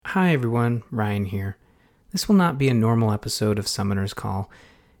Hi everyone, Ryan here. This will not be a normal episode of Summoner's Call.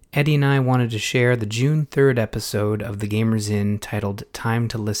 Eddie and I wanted to share the June 3rd episode of The Gamers Inn titled Time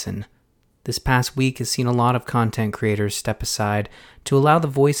to Listen. This past week has seen a lot of content creators step aside to allow the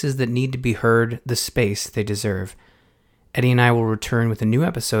voices that need to be heard the space they deserve. Eddie and I will return with a new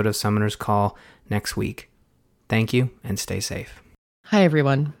episode of Summoner's Call next week. Thank you and stay safe. Hi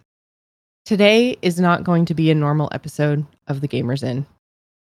everyone. Today is not going to be a normal episode of The Gamers Inn.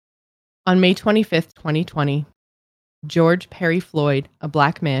 On May 25th, 2020, George Perry Floyd, a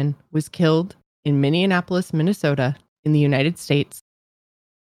black man, was killed in Minneapolis, Minnesota, in the United States,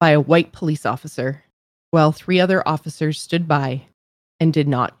 by a white police officer, while 3 other officers stood by and did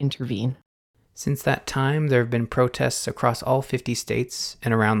not intervene. Since that time, there have been protests across all 50 states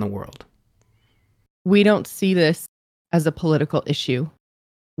and around the world. We don't see this as a political issue.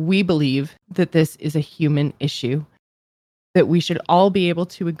 We believe that this is a human issue, that we should all be able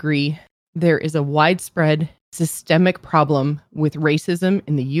to agree there is a widespread systemic problem with racism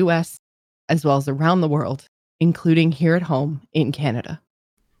in the US as well as around the world, including here at home in Canada.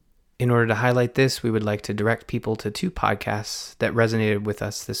 In order to highlight this, we would like to direct people to 2 podcasts that resonated with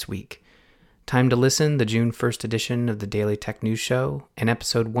us this week. Time to Listen, the June 1st edition of the Daily Tech News Show, and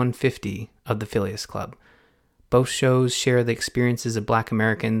episode 150 of the Phileas Club. Both shows share the experiences of Black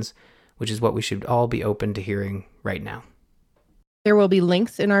Americans, which is what we should all be open to hearing right now. There will be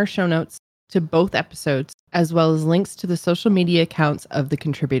links in our show notes to both episodes, as well as links to the social media accounts of the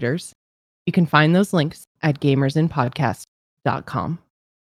contributors. You can find those links at gamersinpodcast.com.